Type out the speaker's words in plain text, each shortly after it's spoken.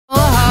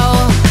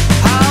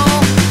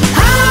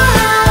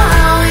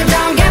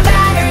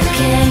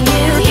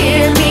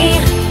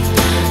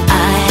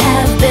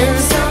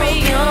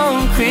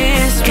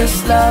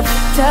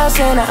Tell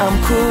Santa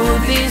I'm cool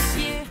this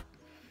year.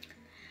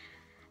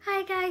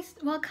 Hi guys,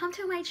 welcome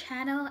to my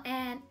channel,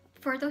 and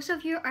for those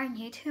of you who are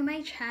new to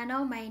my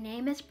channel, my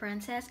name is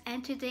Princess,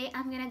 and today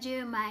I'm gonna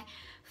do my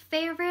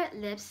favorite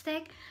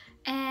lipstick.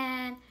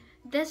 And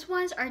these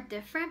ones are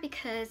different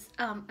because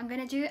I'm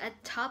gonna do a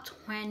top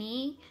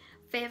 20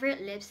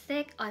 favorite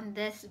lipstick on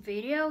this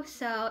video.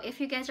 So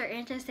if you guys are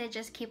interested,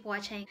 just keep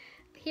watching.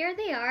 Here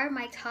they are,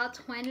 my top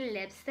 20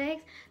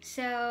 lipsticks.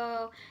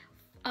 So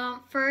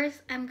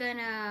first I'm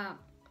gonna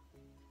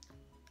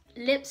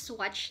lip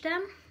swatch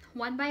them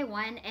one by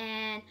one,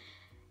 and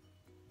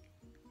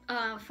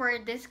for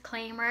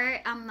disclaimer,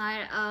 I'm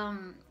not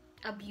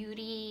a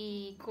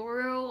beauty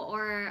guru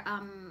or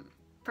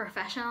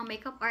professional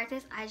makeup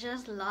artist. I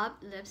just love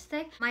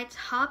lipstick. My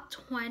top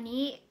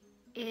 20,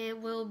 it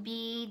will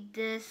be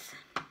this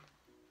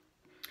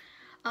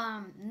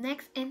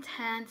NYX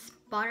Intense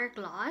Butter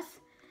Gloss,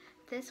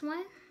 this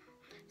one.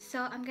 So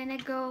I'm gonna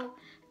go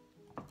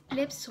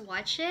lip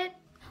swatch it.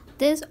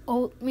 This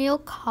oatmeal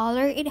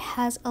color, it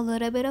has a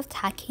little bit of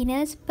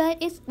tackiness,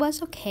 but it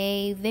was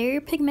okay.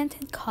 Very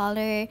pigmented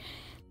color.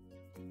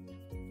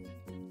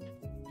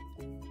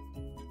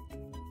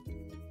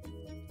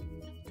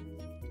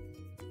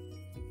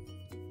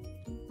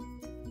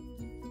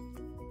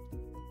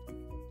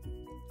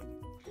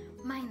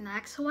 My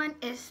next one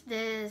is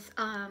this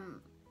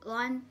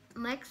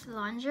NYX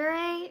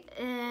Lingerie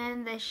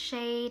in the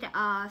shade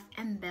of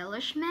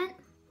Embellishment.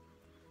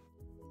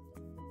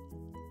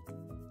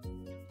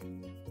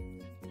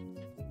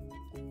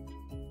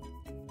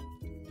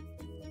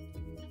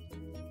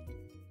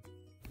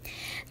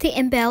 The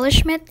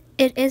embellishment,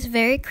 it is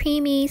very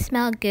creamy,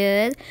 smell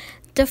good.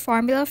 The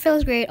formula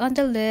feels great on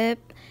the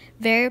lip,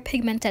 very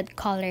pigmented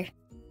color.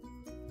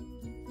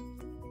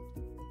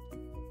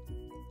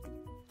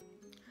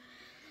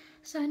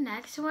 So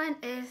next one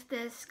is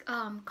this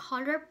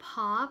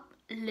ColourPop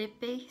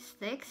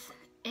lipsticks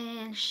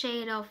in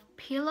shade of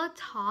Pillow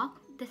Talk.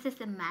 This is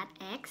the Matte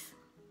X.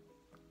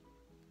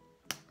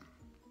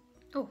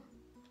 Oh,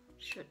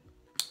 shoot.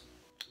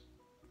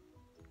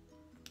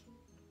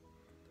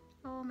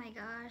 Oh my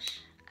gosh,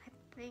 I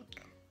think,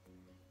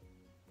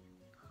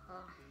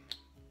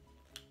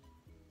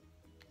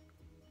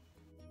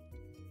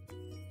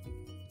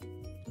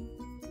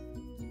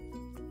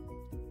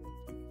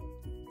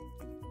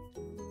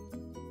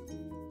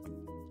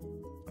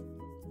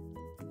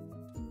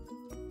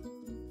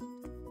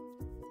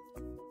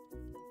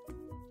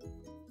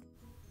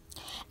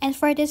 And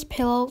for this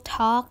Pillow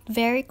Talk,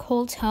 very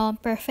cool tone,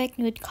 perfect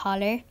nude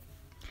color.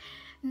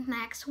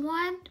 Next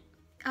one,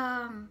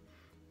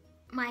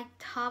 my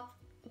top,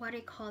 what do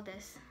you call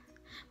this?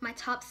 My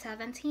top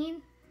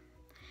 17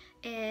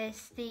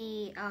 is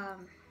the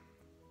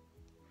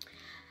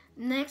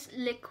NYX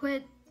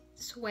Liquid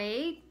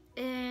Suede,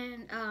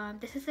 and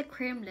this is a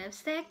cream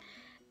lipstick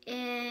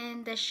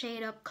in the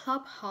shade of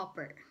Club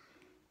Hopper.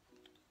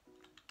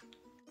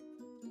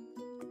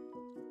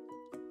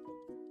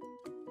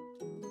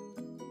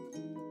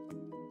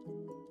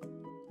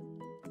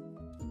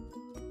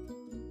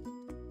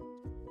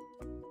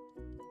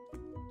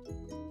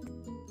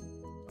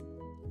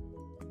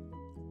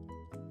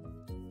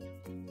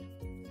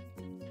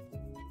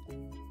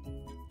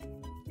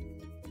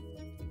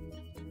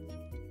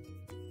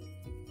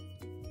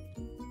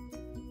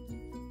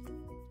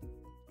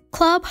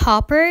 Club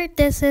Hopper,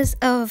 this is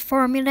a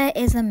formula,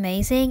 is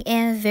amazing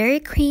and very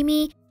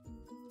creamy.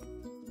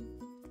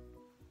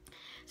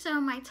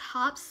 So my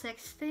top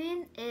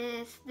 16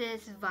 is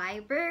this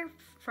Viber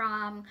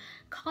from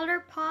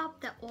ColourPop,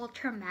 the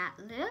Ultra Matte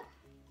Lip.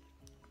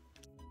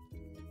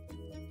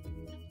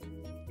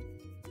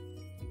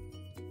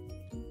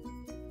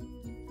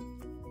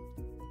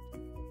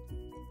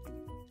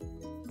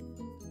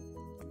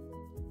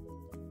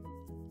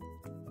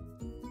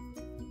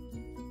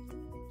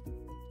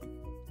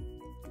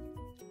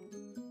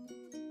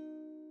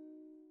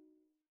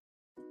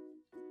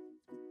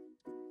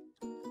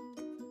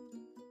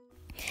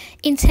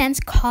 Intense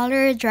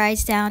color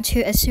dries down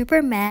to a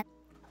super matte.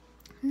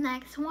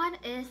 Next one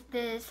is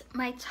this,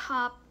 my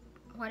top,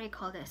 what do you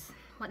call this?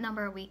 What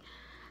number are we?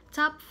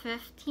 Top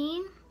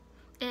 15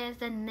 is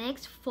the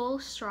NYX Full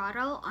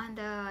Throttle on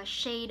the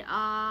shade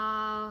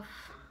of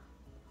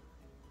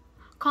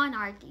Con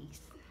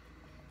Artiste.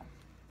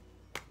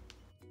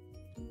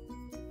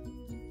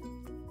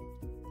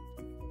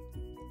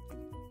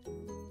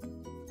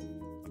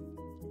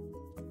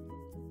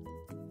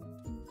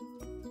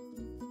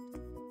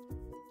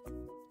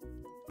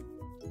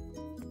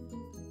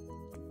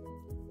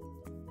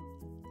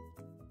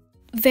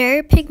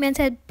 Very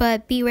pigmented,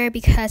 but beware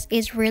because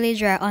it's really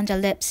dry on the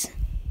lips.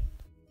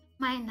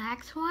 My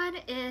next one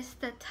is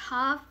the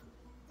top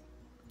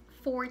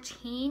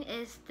 14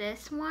 is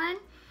this one.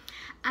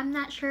 I'm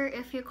not sure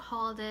if you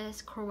call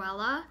this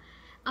Cruella.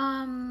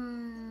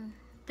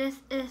 This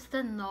is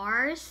the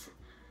NARS.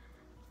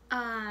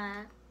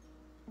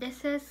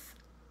 This is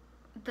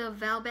the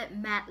Velvet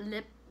Matte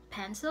Lip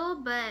Pencil,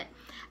 but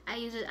I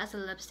use it as a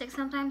lipstick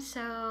sometimes,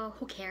 so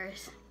who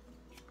cares?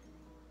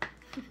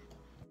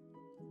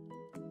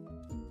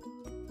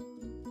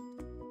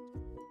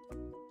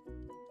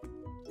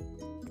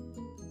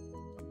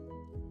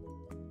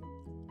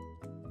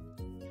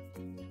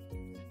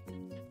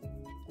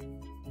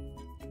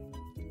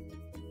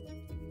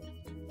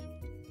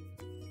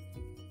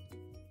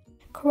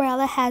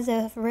 Cruella has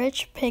a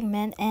rich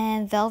pigment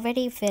and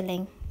velvety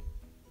filling.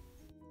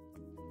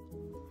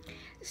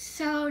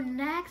 So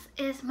next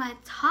is my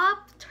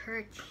top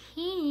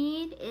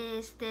 13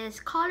 is this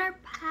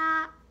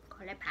ColourPop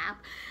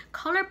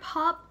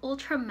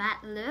Ultra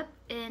Matte Lip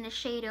in the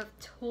shade of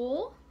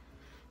Tulle.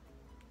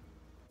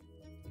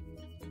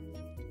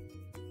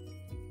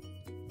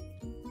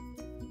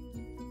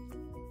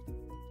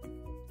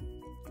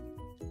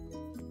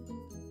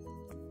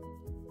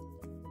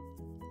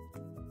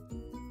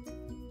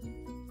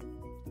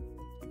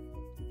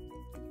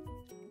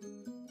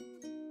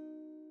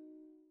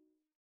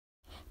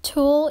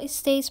 Tulle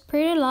stays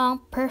pretty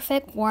long,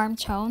 perfect warm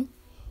tone.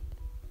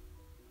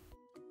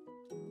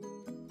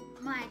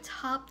 My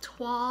top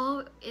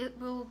 12, it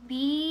will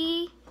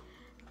be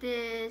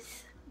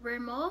this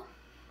Rimmel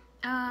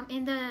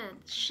in the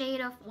shade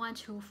of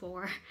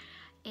 124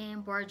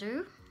 in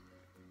Bordeaux.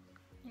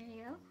 There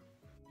you go.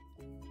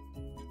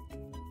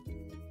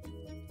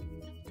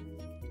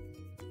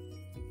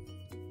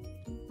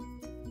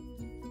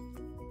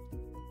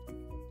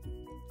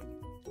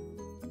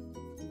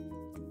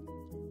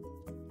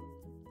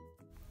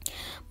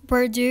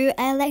 Bordeaux,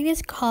 I like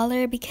this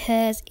color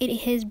because it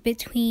is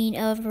between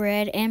of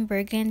red and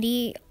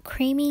burgundy,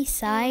 creamy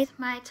side.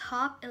 My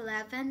top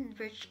 11,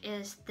 which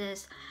is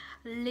this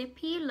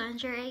lippy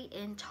lingerie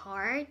in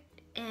Tarte,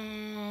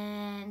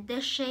 and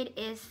this shade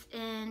is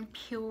in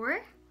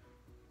Pure.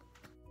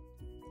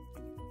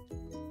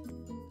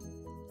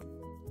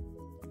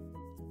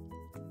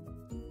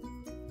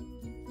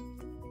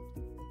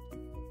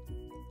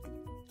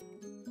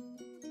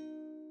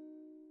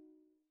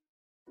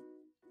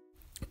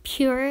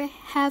 Pure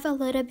have a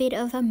little bit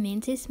of a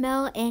minty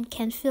smell and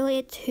can feel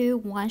it too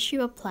once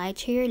you apply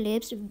to your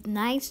lips.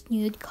 Nice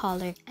nude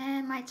color.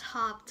 And my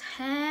top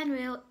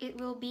 10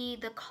 will be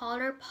the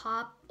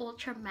ColourPop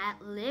Ultra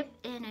Matte Lip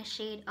in a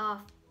shade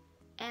of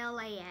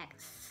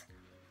LAX.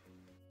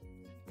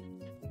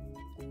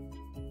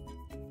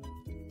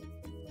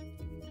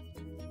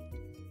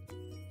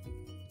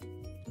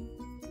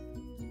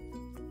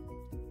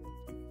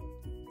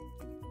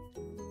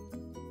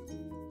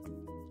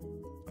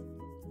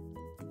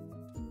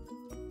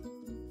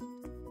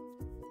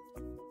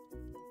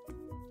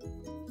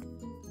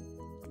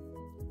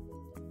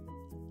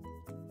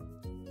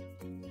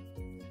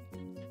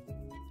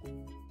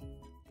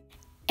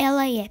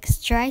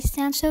 LAX dries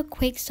down so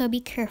quick, so be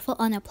careful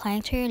on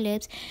applying to your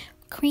lips.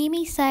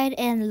 Creamy side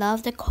and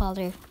love the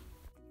color.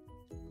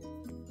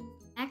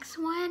 Next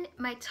one,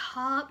 my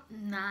top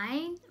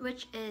 9,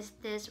 which is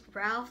this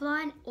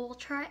Revlon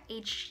Ultra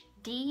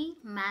HD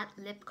Matte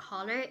Lip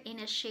Color in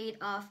a shade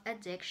of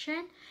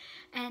Addiction.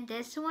 And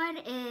this one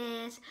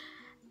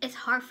it's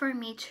hard for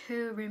me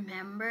to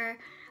remember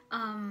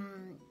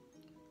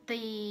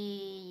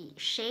the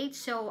shade,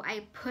 so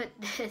I put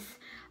this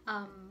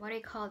what do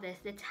you call this,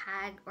 the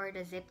tag or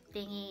the zip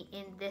thingy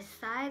in this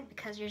side,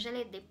 because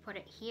usually they put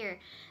it here,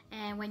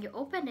 and when you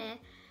open it,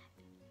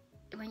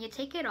 when you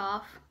take it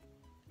off,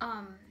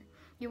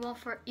 you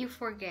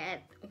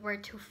forget where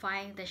to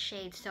find the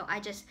shade. So I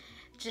just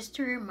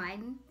to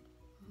remind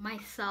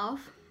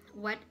myself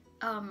what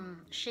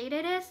shade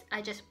it is,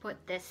 I just put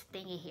this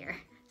thingy here.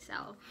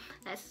 So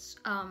let's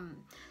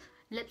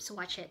lip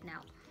swatch it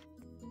now.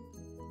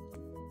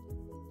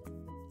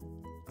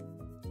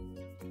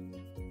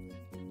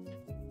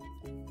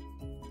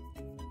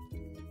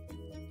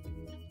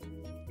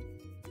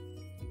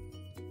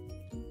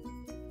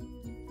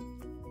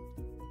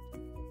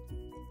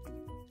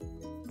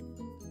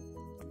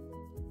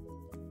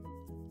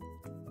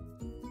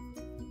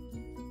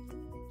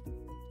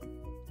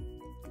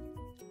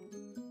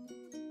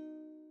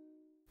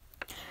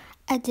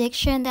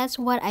 Addiction, that's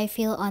what I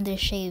feel on the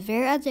shade.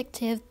 Very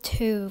addictive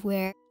to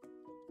wear.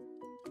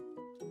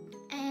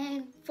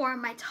 And for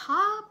my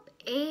top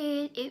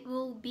 8, it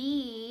will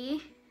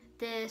be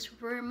this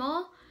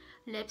Rimmel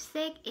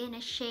lipstick in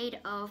a shade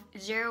of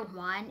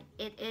 01.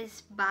 It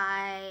is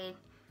by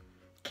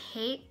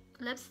Kate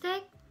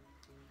Lipstick.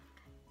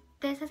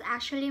 This is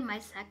actually my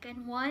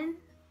second one,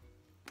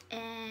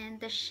 and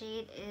the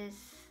shade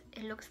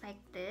it looks like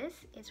this.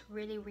 It's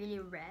really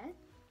red.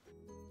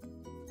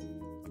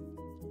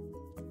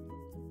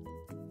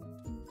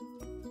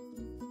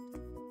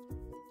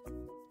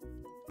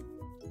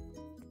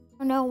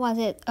 I don't know what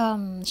it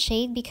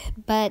shade,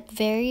 but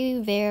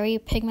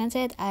very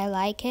pigmented. I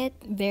like it.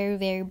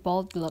 Very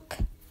bold look.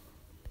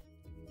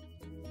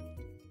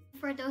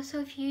 For those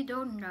of you who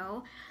don't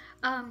know,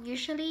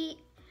 usually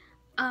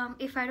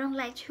if I don't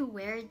like to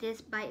wear this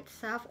by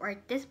itself or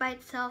this by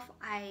itself,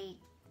 I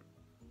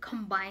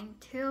combine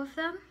two of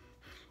them.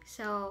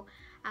 So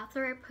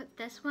after I put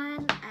this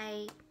one,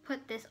 I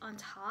put this on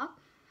top.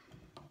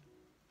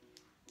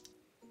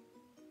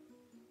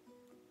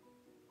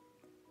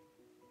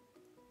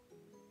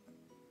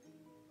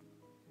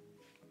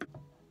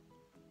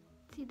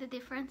 See the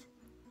difference?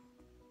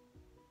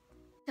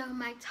 So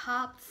my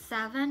top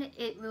 7,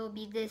 it will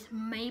be this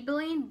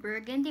Maybelline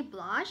Burgundy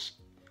Blush.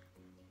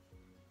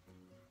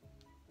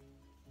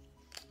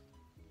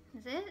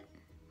 Is it?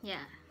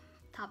 Yeah,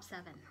 top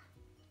 7.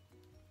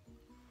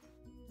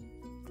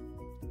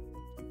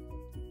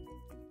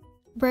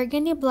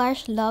 Burgundy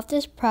blush, love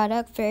this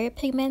product, very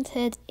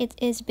pigmented. It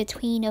is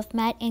between of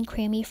matte and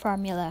creamy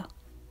formula.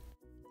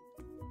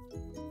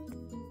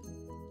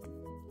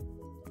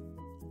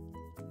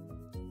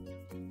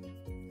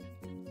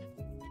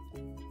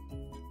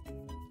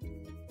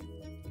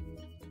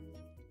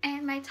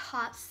 And my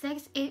top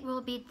 6, it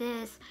will be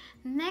this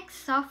NYX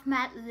Soft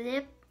Matte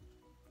Lip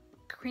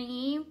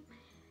Cream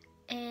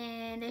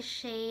in the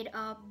shade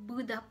of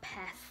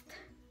Budapest.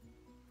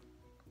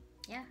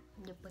 Yeah,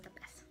 the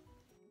Budapest.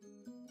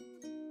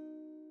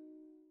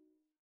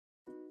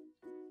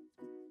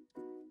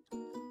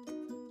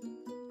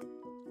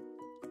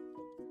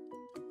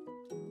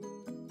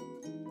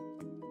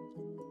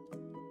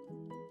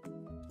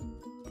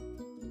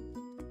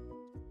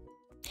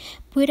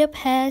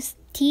 Budapest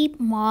deep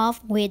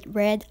mauve with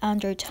red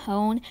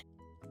undertone.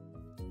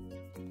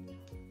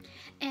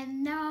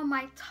 And now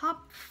my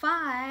top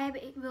 5,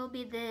 it will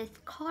be this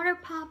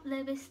ColourPop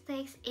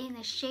lipsticks in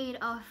the shade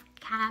of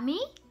Cami.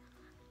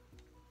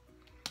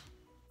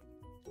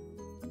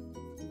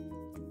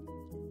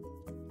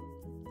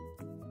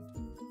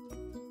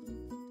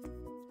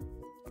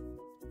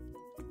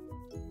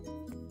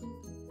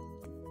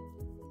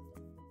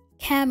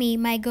 Cami,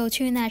 my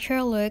go-to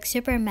natural look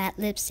super matte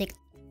lipstick.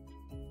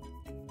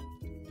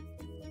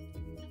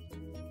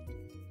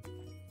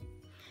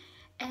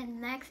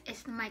 And next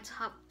is my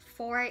top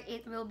 4.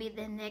 It will be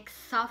the NYX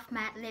Soft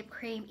Matte Lip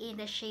Cream in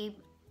the shade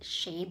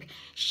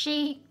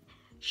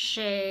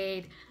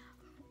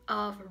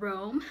of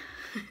Rome.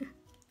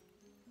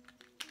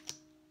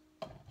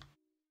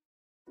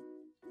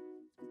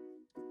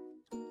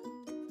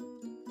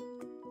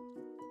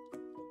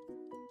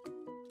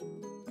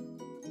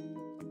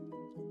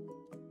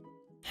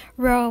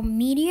 Rome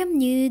medium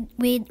nude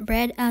with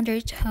red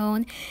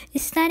undertone.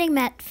 Stunning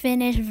matte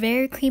finish,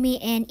 very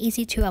creamy and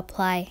easy to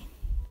apply.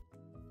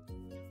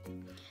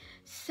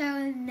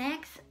 So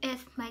next is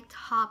my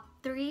top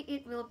 3.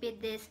 It will be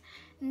this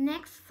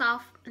NYX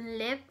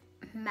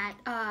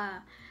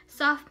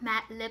soft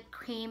matte lip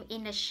cream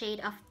in the shade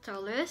of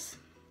Toulouse.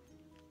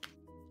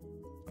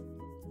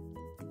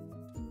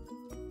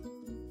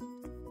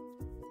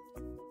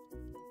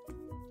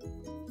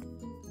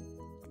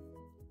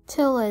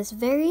 Toulouse,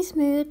 very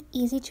smooth,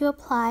 easy to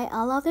apply.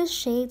 I love this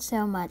shade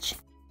so much.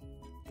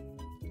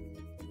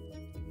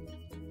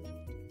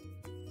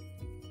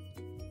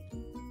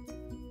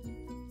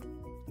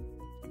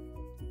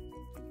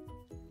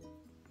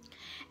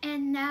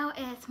 And now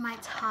it's my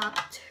top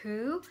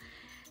 2.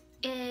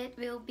 It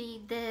will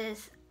be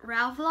this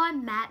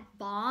Revlon Matte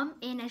Balm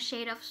in a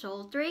shade of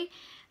Sultry.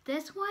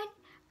 This one,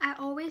 I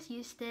always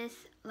use this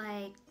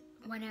like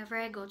whenever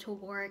I go to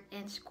work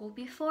and school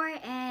before,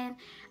 and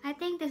I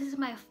think this is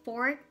my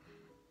 4th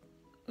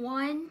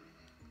one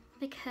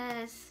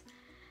because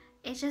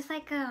it's just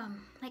like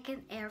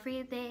an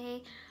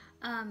everyday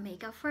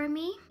makeup for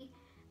me.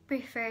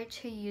 Prefer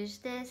to use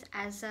this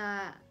as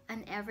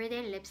an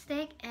everyday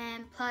lipstick,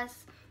 and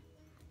plus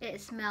it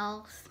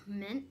smells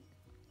mint.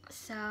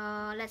 So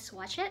let's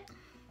watch it.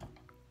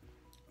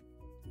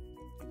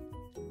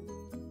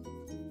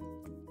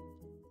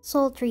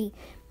 Sultry,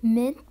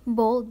 mint,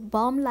 bold,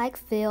 balm-like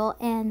feel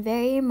and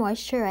very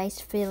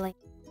moisturized feeling.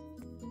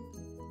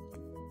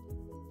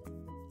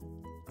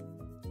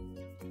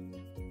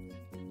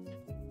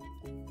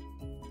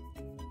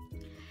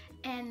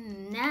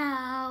 And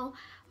now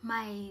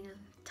my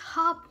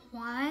top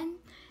 1,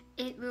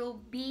 it will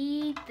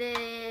be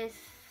this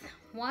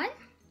one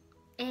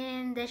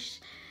in this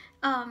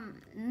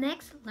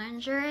NYX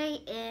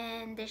lingerie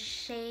in the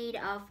shade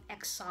of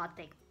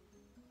Exotic.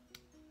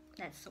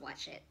 Let's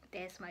watch it.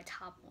 There's my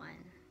top 1.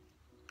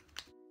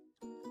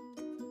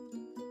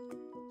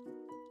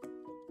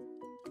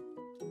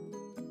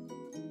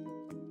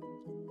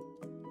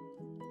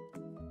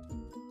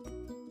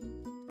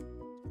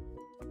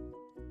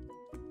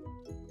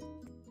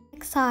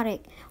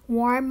 Exotic,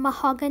 warm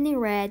mahogany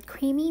red,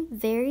 creamy,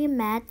 very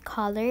matte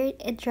colored.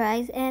 It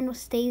dries and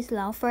stays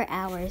long for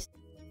hours.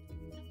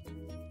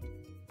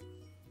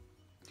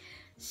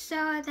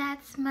 So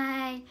that's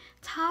my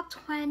top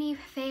 20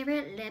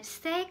 favorite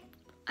lipstick,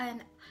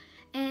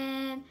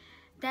 and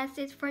that's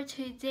it for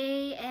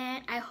today,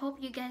 and I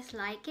hope you guys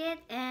like it.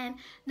 And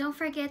don't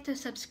forget to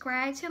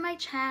subscribe to my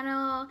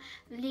channel,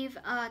 leave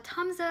a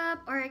thumbs up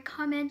or a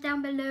comment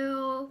down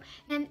below,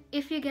 and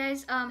if you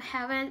guys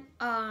haven't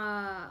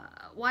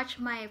watched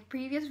my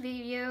previous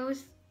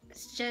videos,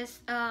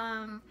 just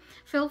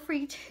feel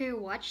free to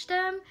watch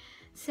them.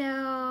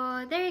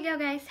 So there you go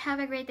guys, have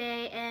a great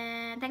day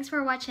and thanks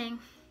for watching.